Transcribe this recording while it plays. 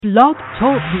Blog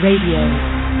Talk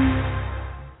Radio.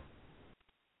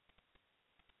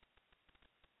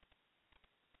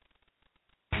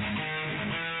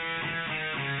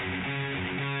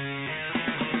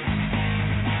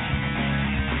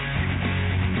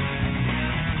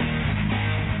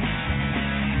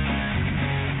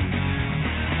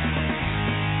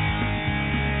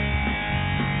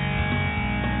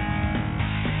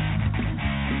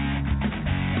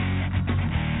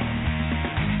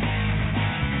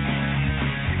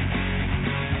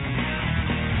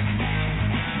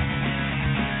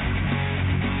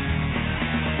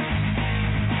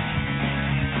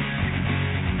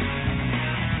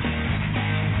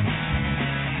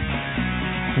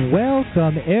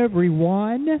 Welcome,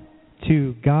 everyone,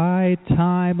 to Guy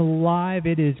Time Live.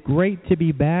 It is great to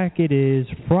be back. It is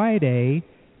Friday,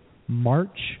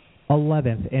 March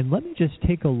 11th. And let me just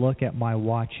take a look at my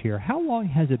watch here. How long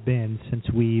has it been since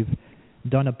we've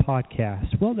done a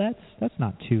podcast? Well, that's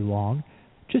not too long.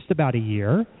 Just about a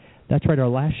year. That's right. Our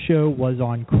last show was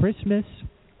on Christmas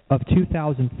of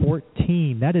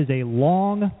 2014. That is a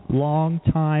long, long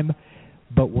time,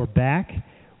 but we're back.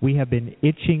 We have been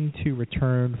itching to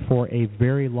return for a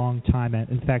very long time.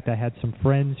 In fact, I had some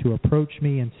friends who approached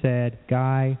me and said,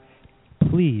 Guy,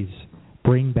 please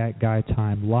bring back Guy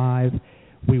Time Live.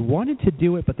 We wanted to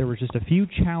do it, but there were just a few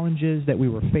challenges that we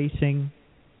were facing.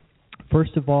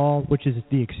 First of all, which is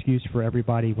the excuse for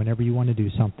everybody whenever you want to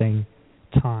do something,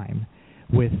 time.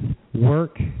 With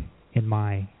work and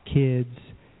my kids,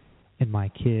 it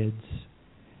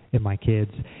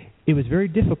was very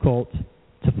difficult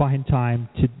to find time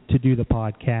to do the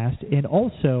podcast. And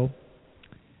also,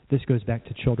 this goes back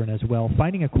to children as well,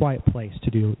 finding a quiet place to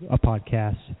do a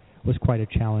podcast was quite a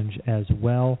challenge as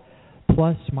well.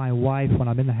 Plus, my wife, when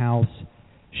I'm in the house,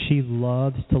 she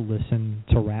loves to listen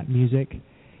to rap music.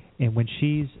 And when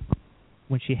she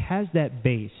has that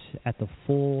bass at the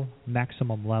full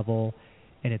maximum level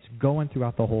and it's going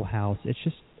throughout the whole house, it's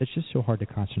just so hard to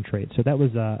concentrate. So that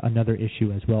was another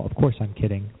issue as well. Of course, I'm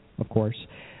kidding, of course.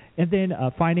 And then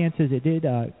finances, it did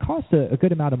cost a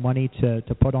good amount of money to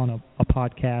put on a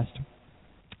podcast.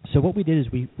 So what we did is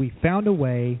we found a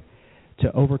way to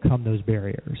overcome those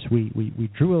barriers. We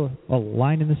drew a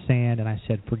line in the sand, and I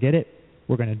said, forget it.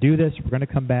 We're going to do this. We're going to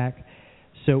come back.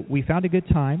 So we found a good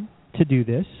time to do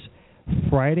this.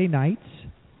 Friday nights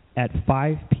at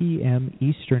 5 p.m.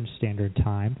 Eastern Standard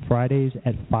Time. Fridays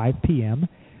at 5 p.m.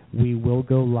 We will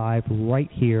go live right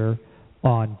here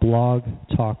on Blog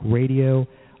Talk Radio.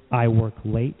 I work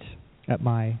late at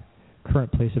my current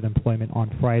place of employment on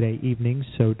Friday evenings,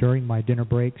 so during my dinner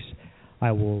breaks,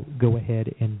 I will go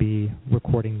ahead and be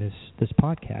recording this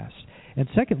podcast. And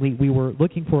secondly, we were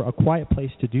looking for a quiet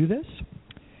place to do this.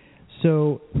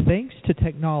 So thanks to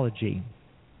technology,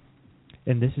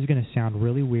 and this is going to sound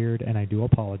really weird, and I do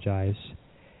apologize,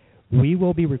 we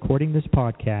will be recording this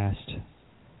podcast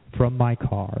from my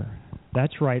car.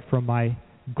 That's right, from my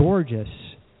gorgeous,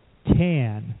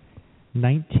 tan,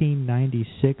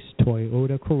 1996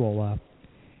 Toyota Corolla.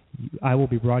 I will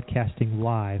be broadcasting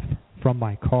live from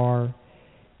my car.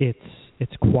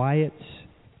 It's quiet.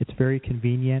 It's very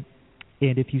convenient.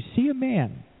 And if you see a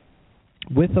man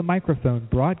with a microphone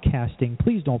broadcasting,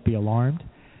 please don't be alarmed.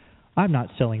 I'm not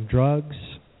selling drugs.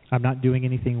 I'm not doing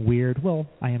anything weird. Well,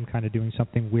 I am kind of doing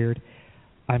something weird.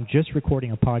 I'm just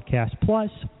recording a podcast. Plus,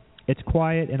 it's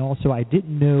quiet, and also I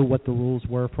didn't know what the rules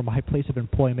were for my place of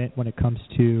employment when it comes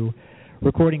to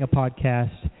recording a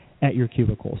podcast at your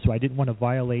cubicle. So I didn't want to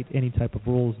violate any type of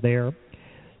rules there.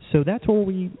 So that's where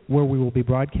we will be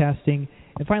broadcasting.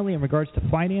 And finally, in regards to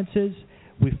finances,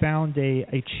 we found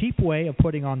a cheap way of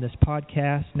putting on this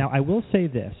podcast. Now, I will say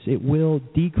this. It will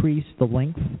decrease the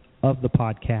length of the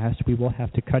podcast. We will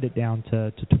have to cut it down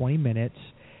to 20 minutes.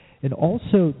 And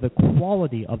also, the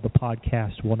quality of the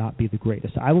podcast will not be the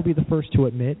greatest. I will be the first to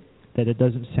admit that it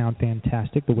doesn't sound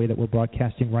fantastic the way that we're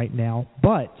broadcasting right now.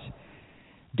 But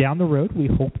down the road, we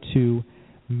hope to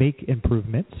make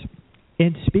improvements.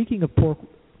 And speaking of poor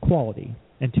quality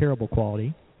and terrible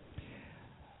quality,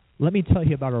 let me tell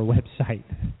you about our website.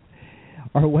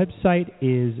 Our website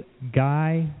is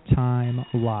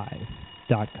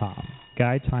guytimelive.com.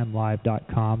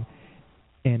 Guytimelive.com.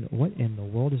 And what in the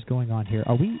world is going on here?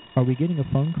 Are we getting a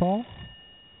phone call?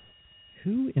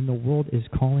 Who in the world is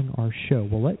calling our show?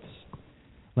 Well,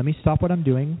 let me stop what I'm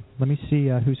doing. Let me see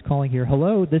who's calling here.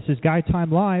 Hello, this is Guy Time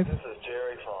Live. This is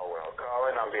Jerry Falwell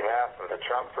calling on behalf of the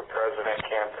Trump for President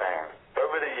campaign.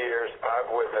 Over the years, I've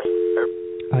witnessed...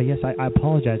 Yes, I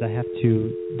apologize. I have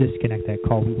to disconnect that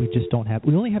call. We just don't have...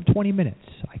 We only have 20 minutes.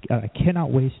 I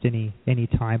cannot waste any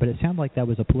time, but it sounded like that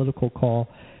was a political call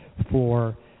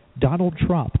for Donald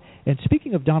Trump. And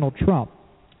speaking of Donald Trump,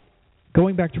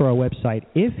 going back to our website,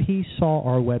 if he saw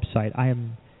our website, I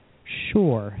am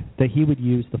sure that he would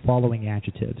use the following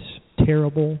adjectives: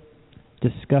 terrible,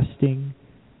 disgusting,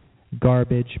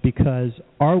 garbage, because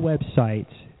our website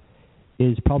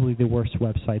is probably the worst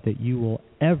website that you will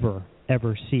ever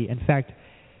see. In fact,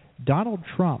 Donald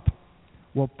Trump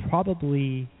will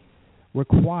probably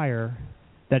require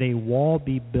that a wall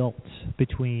be built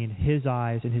between his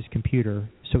eyes and his computer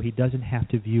so he doesn't have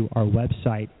to view our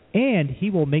website, and he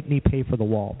will make me pay for the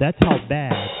wall. That's how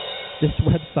bad this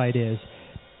website is.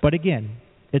 But again,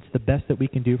 it's the best that we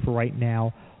can do for right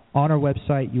now. On our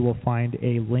website, you will find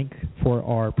a link for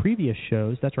our previous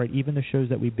shows. That's right, even the shows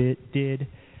that we did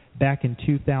back in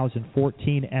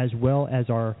 2014, as well as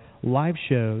our live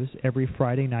shows every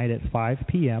Friday night at 5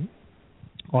 p.m.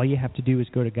 All you have to do is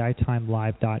go to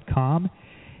GuyTimeLive.com.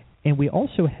 And we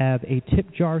also have a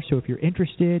tip jar, so if you're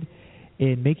interested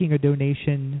in making a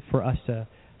donation for us to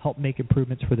help make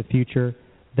improvements for the future,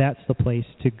 that's the place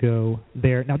to go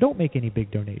there. Now, don't make any big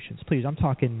donations, please. I'm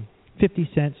talking 50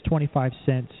 cents, 25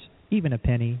 cents, even a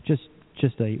penny, just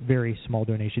a very small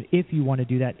donation. If you want to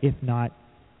do that, if not,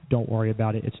 don't worry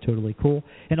about it. It's totally cool.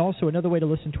 And also, another way to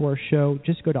listen to our show,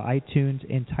 just go to iTunes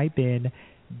and type in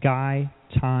Guy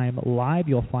Time Live.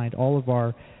 You'll find all of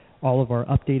our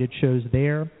updated shows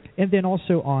there. And then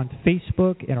also on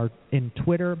Facebook and in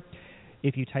Twitter,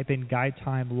 if you type in Guy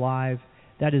Time Live,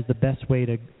 that is the best way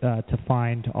to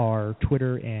find our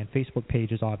Twitter and Facebook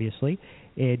pages, obviously.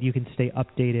 And you can stay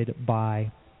updated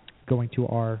by going to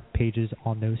our pages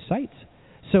on those sites.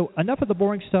 So enough of the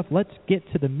boring stuff. Let's get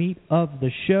to the meat of the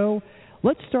show.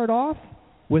 Let's start off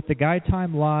with the Guy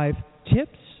Time Live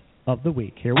tips of the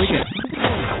week. Here we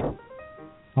go.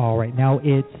 All right, now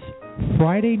it's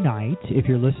Friday night. If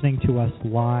you're listening to us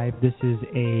live, this is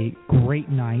a great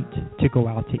night to go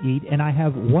out to eat. And I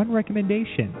have one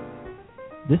recommendation.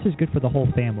 This is good for the whole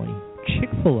family.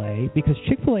 Chick-fil-A, because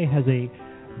Chick-fil-A has a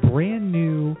brand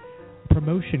new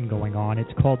promotion going on.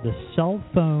 It's called the Cell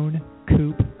Phone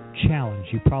Coop Challenge.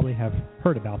 You probably have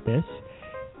heard about this.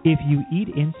 If you eat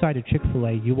inside a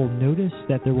Chick-fil-A, you will notice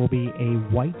that there will be a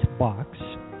white box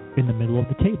in the middle of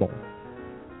the table.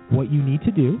 What you need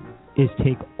to do is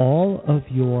take all of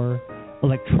your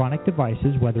electronic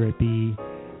devices, whether it be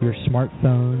your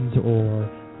smartphones or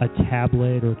a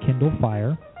tablet or Kindle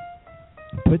Fire,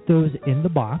 put those in the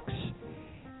box,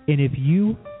 and if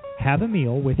you have a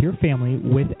meal with your family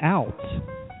without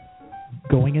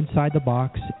going inside the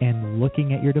box and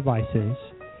looking at your devices,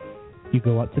 you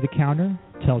go up to the counter,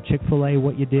 tell Chick-fil-A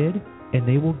what you did, and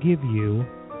they will give you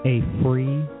a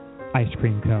free ice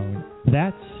cream cone.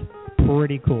 That's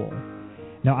pretty cool.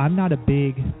 Now, I'm not a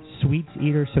big sweets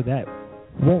eater, so that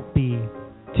won't be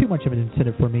too much of an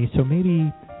incentive for me. So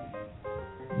maybe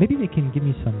they can give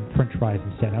me some French fries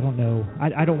instead. I don't know.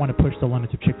 I don't want to push the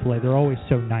limits of Chick-fil-A. They're always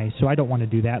so nice, so I don't want to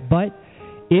do that. But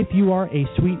if you are a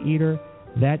sweet eater,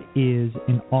 that is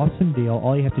an awesome deal.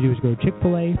 All you have to do is go to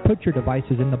Chick-fil-A, put your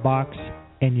devices in the box,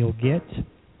 and you'll get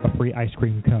a free ice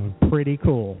cream cone. Pretty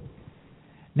cool.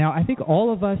 Now, I think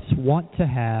all of us want to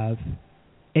have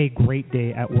a great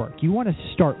day at work. You want to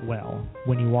start well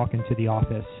when you walk into the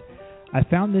office. I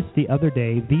found this the other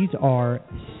day. These are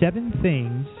 7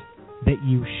 things that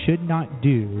you should not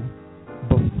do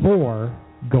before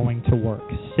going to work.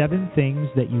 7 things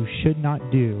that you should not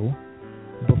do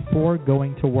before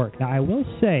going to work. Now, I will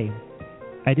say,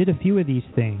 I did a few of these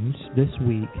things this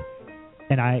week,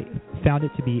 and I found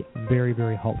it to be very,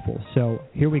 very helpful. So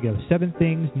here we go. 7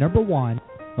 things. Number 1.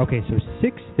 Okay, so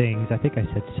 6 things. I think I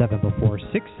said 7 before.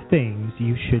 6 things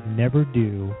you should never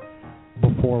do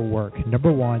before work.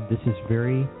 Number 1, this is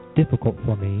very difficult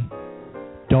for me.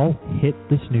 Don't hit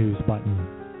the snooze button.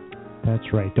 That's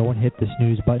right, don't hit the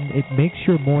snooze button. It makes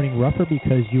your morning rougher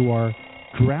because you are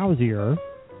drowsier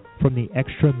from the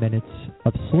extra minutes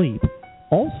of sleep.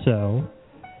 Also,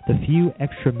 the few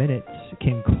extra minutes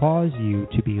can cause you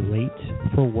to be late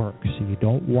for work, so you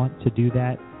don't want to do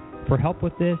that. For help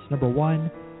with this, number 1,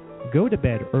 go to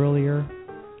bed earlier.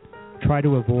 Try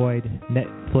to avoid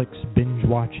Netflix binge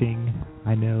watching.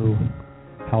 I know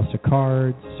House of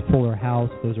Cards, Fuller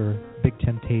House, those are big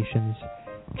temptations.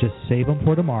 Just save them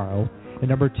for tomorrow. And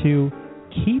number 2,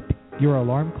 keep your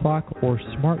alarm clock or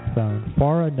smartphone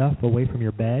far enough away from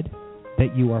your bed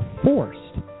that you are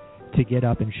forced to get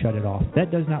up and shut it off.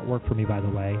 That does not work for me, by the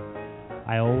way.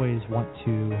 I always want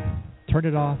to turn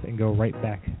it off and go right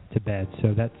back to bed.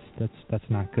 So that's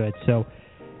not good. So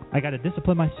I got to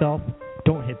discipline myself.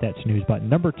 Don't hit that snooze button.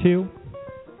 Number 2,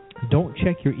 don't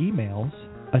check your emails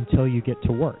until you get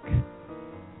to work.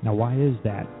 Now, why is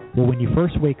that? Well, when you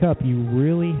first wake up, you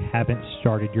really haven't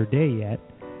started your day yet.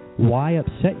 Why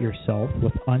upset yourself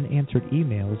with unanswered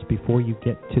emails before you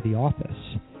get to the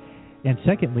office? And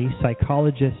secondly,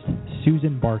 psychologist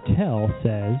Susan Bartell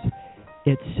says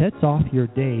it sets off your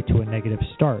day to a negative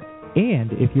start.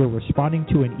 And if you're responding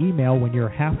to an email when you're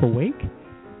half awake,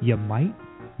 you might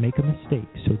make a mistake.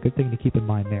 So good thing to keep in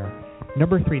mind there.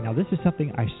 Number 3, now this is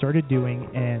something I started doing,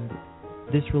 and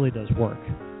this really does work.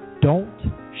 Don't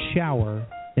shower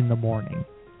in the morning.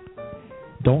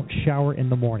 Don't shower in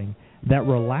the morning. That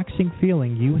relaxing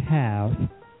feeling you have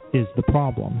is the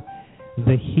problem.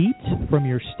 The heat from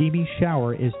your steamy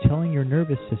shower is telling your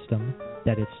nervous system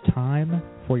that it's time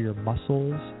for your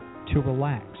muscles to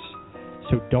relax.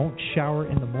 So don't shower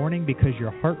in the morning because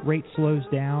your heart rate slows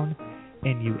down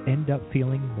and you end up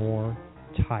feeling more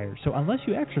tired. So unless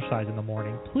you exercise in the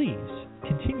morning, please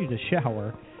continue to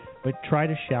shower, but try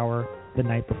to shower the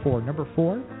night before. Number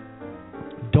 4,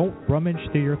 don't rummage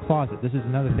through your closet. This is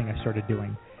another thing I started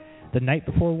doing. The night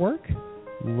before work,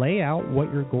 lay out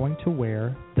what you're going to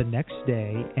wear the next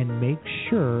day and make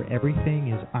sure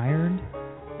everything is ironed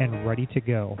and ready to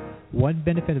go. One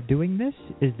benefit of doing this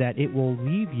is that it will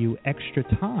leave you extra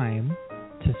time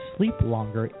to sleep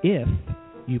longer if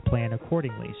you plan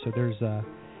accordingly. So there's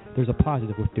a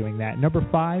positive with doing that. Number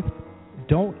 5,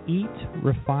 don't eat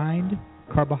refined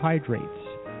carbohydrates.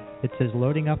 It says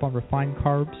loading up on refined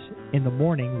carbs in the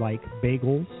morning, like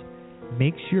bagels,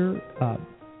 makes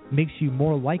you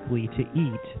more likely to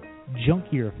eat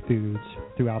junkier foods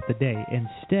throughout the day.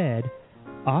 Instead,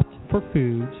 opt for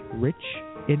foods rich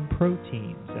in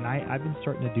proteins. And I've been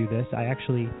starting to do this. I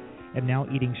actually am now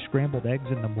eating scrambled eggs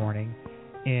in the morning,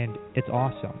 and it's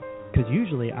awesome. Because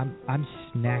usually I'm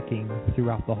snacking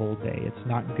throughout the whole day. It's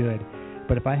not good.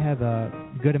 But if I have a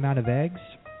good amount of eggs,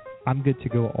 I'm good to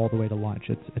go all the way to lunch.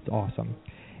 It's awesome.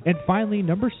 And finally,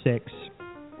 number 6,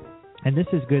 and this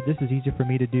is good. This is easy for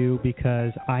me to do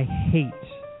because I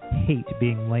hate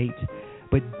being late.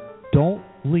 But don't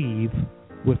leave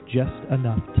with just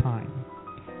enough time.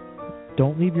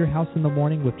 Don't leave your house in the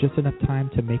morning with just enough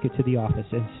time to make it to the office.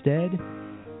 Instead,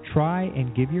 try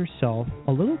and give yourself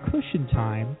a little cushion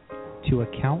time to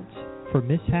account for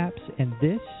mishaps, and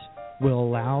this will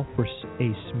allow for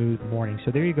a smooth morning.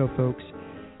 So there you go, folks.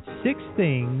 6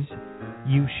 things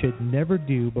you should never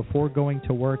do before going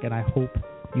to work, and I hope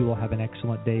you will have an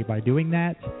excellent day by doing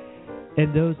that.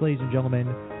 And those, ladies and gentlemen,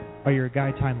 are your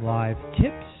Guy Time Live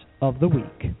tips of the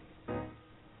week.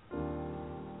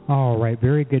 All right,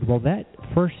 very good. Well, that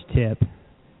first tip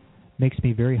makes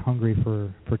me very hungry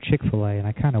for Chick-fil-A, and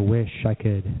I kind of wish I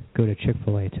could go to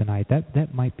Chick-fil-A tonight.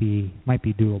 That might be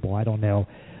doable. I don't know.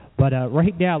 But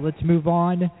right now, let's move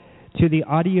on to the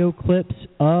audio clips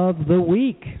of the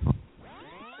week.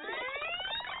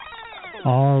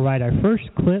 All right, our first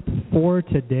clip for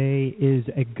today is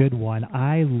a good one.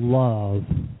 I love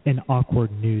an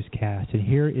awkward newscast, and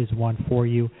here is one for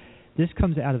you. This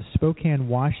comes out of Spokane,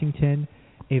 Washington.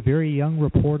 A very young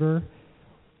reporter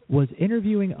was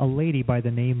interviewing a lady by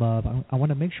the name of, I want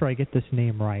to make sure I get this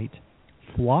name right,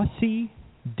 Flossie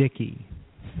Dickey.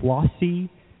 Flossie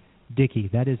Dickey.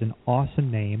 That is an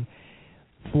awesome name.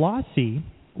 Flossie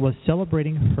was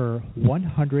celebrating her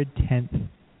 110th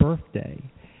birthday,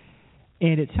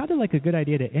 and it sounded like a good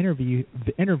idea to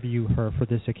interview her for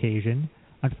this occasion.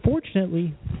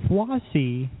 Unfortunately,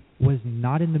 Flossie was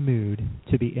not in the mood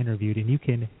to be interviewed, and you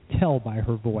can tell by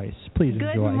her voice. Please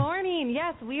enjoy. Good morning.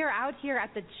 Yes, we are out here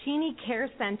at the Cheney Care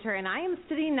Center, and I am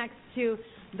sitting next to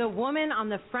the woman on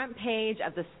the front page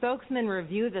of the Spokesman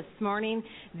Review this morning.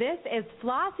 This is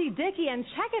Flossie Dickey, and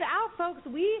check it out, folks.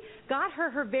 We got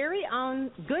her very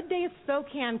own Good Day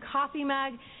Spokane coffee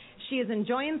mug. She is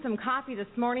enjoying some coffee this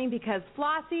morning because,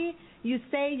 Flossie, you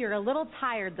say you're a little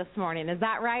tired this morning. Is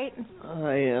that right?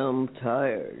 I am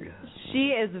tired. She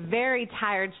is very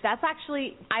tired. That's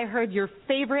actually, I heard, your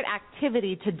favorite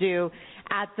activity to do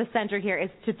at the center here is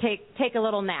to take a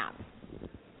little nap.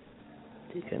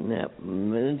 Take a nap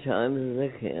many times as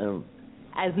I can.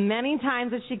 As many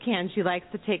times as she can, she likes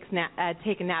to take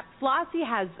a nap. Flossie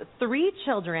has 3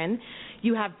 children.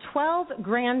 You have 12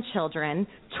 grandchildren,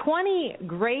 20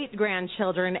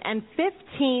 great-grandchildren, and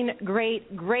 15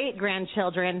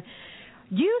 great-great-grandchildren.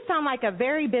 You sound like a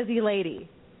very busy lady.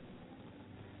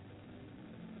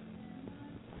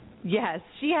 Yes,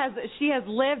 she has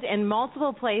lived in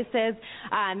multiple places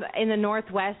in the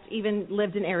Northwest, even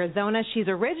lived in Arizona. She's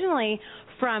originally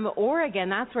from Oregon.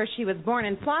 That's where she was born.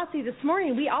 And Flossie, this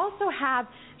morning we also have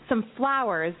some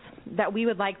flowers that we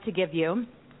would like to give you.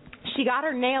 She got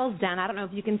her nails done. I don't know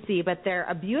if you can see, but they're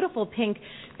a beautiful pink.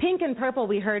 Pink and purple,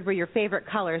 we heard, were your favorite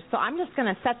colors. So I'm just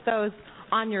going to set those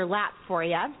on your lap for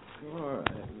you. All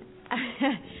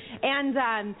right. And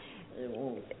They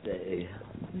won't stay.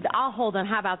 I'll hold them.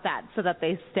 How about that, so that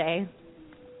they stay?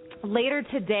 Later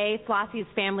today, Flossie's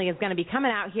family is going to be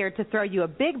coming out here to throw you a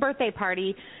big birthday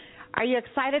party. Are you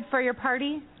excited for your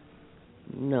party?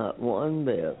 Not one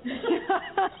bit.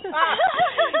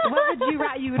 What would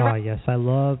you write? Yes, I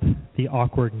love the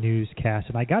awkward newscast.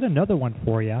 And I got another one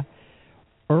for you.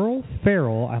 Earl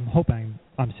Farrell, I'm hoping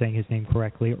I'm saying his name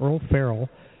correctly, Earl Farrell,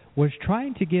 was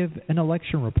trying to give an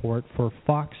election report for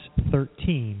Fox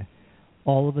 13.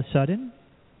 All of a sudden,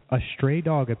 a stray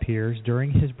dog appears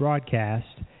during his broadcast,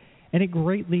 and it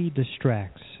greatly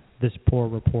distracts this poor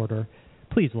reporter.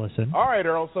 Please listen. All right,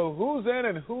 Earl, so who's in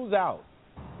and who's out?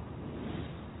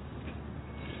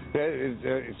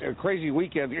 It's a crazy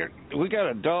weekend here. We got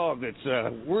a dog that's,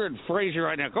 we're in Fraser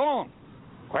right now. Go on,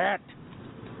 quiet.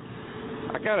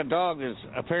 I got a dog that's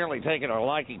apparently taking a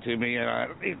liking to me,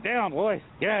 and he's down, boy.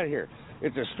 Get out of here.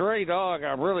 It's a stray dog.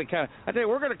 I'm really I tell you,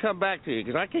 we're going to come back to you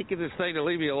because I can't get this thing to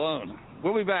leave me alone.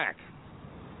 We'll be back.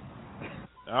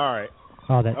 All right.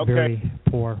 Oh, that very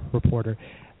poor reporter.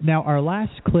 Now, our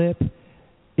last clip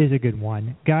is a good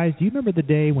one. Guys, do you remember the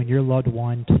day when your loved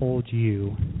one told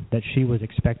you that she was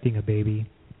expecting a baby?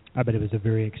 I bet it was a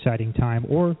very exciting time,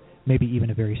 or maybe even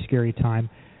a very scary time.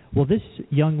 Well, this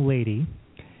young lady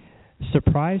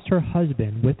surprised her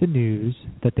husband with the news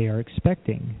that they are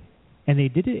expecting. And they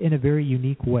did it in a very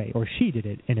unique way, or she did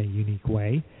it in a unique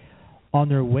way. On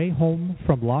their way home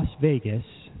from Las Vegas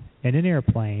in an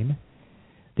airplane,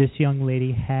 this young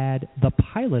lady had the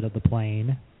pilot of the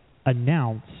plane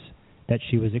announce that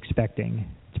she was expecting.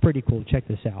 It's pretty cool. Check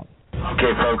this out.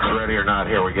 Okay, folks, ready or not,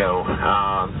 here we go.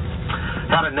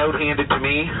 Had a note handed to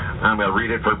me. I'm going to read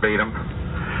it verbatim.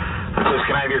 It says,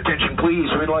 can I have your attention, please?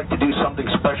 We'd like to do something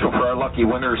special for our lucky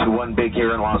winners who won big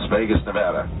here in Las Vegas,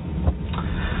 Nevada.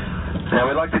 Now,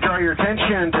 we'd like to draw your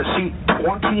attention to seat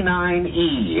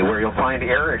 29E, where you'll find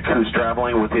Eric, who's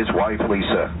traveling with his wife,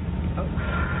 Lisa.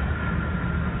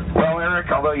 Well,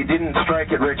 Eric, although you didn't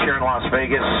strike it rich here in Las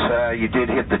Vegas, you did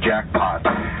hit the jackpot.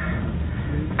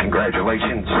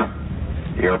 Congratulations.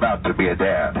 You're about to be a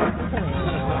dad.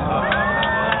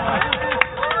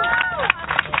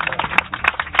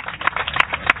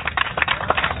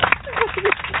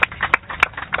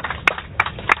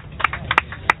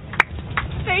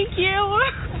 Thank you.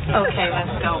 Okay,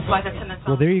 let's go.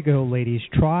 Well, there you go, ladies.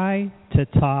 Try to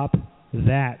top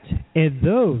that. And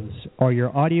those are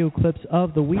your audio clips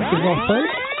of the week. And well,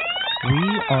 folks,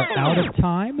 we are out of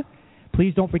time.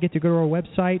 Please don't forget to go to our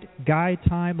website,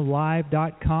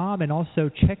 GuyTimeLive.com, and also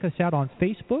check us out on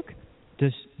Facebook.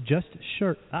 I'm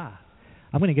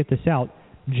going to get this out.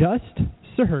 Just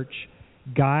search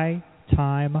Guy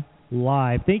Time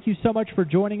Live. Thank you so much for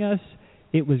joining us.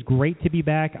 It was great to be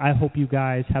back. I hope you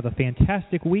guys have a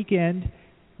fantastic weekend.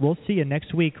 We'll see you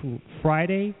next week,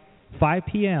 Friday, 5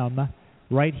 p.m.,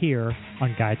 right here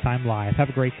on Guy Time Live. Have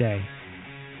a great day.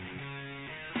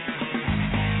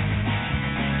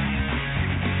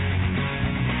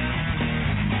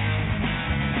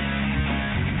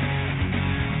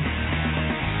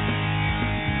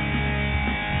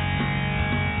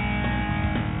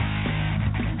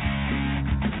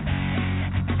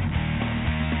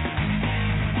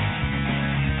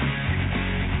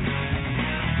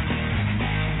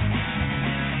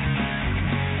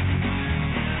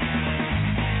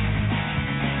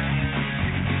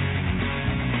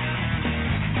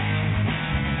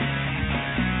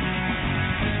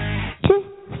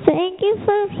 Thank you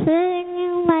for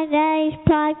singing my daddy's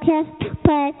podcast,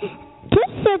 but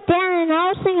just sit down and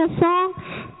I'll sing a song.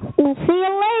 We'll see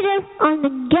you later on the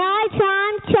Guy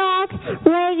Time Talk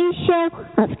radio show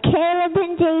of Caleb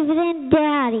and David and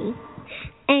Daddy.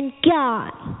 And Guy,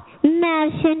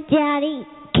 Madison, Daddy,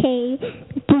 Caleb,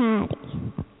 Daddy.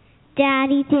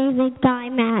 Daddy, David, Guy,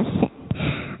 Madison.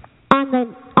 On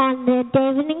the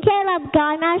David and Caleb,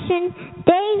 Guy, Madison,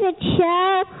 David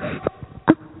show.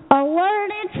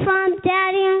 Alerted from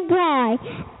Daddy and Guy.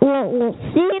 We'll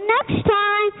see you next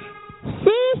time.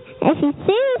 See, if you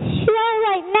see this show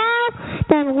right now,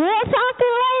 then we'll talk to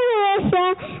you later,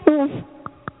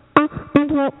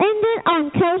 and we'll end it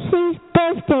on Kelsey's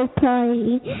birthday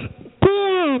party. The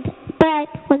end.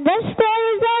 But when this story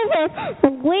is over,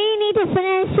 then we need to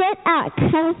finish it at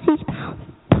Kelsey's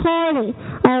party.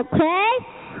 Okay?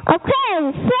 Okay,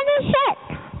 we'll finish it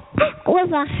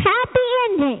with a happy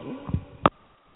ending.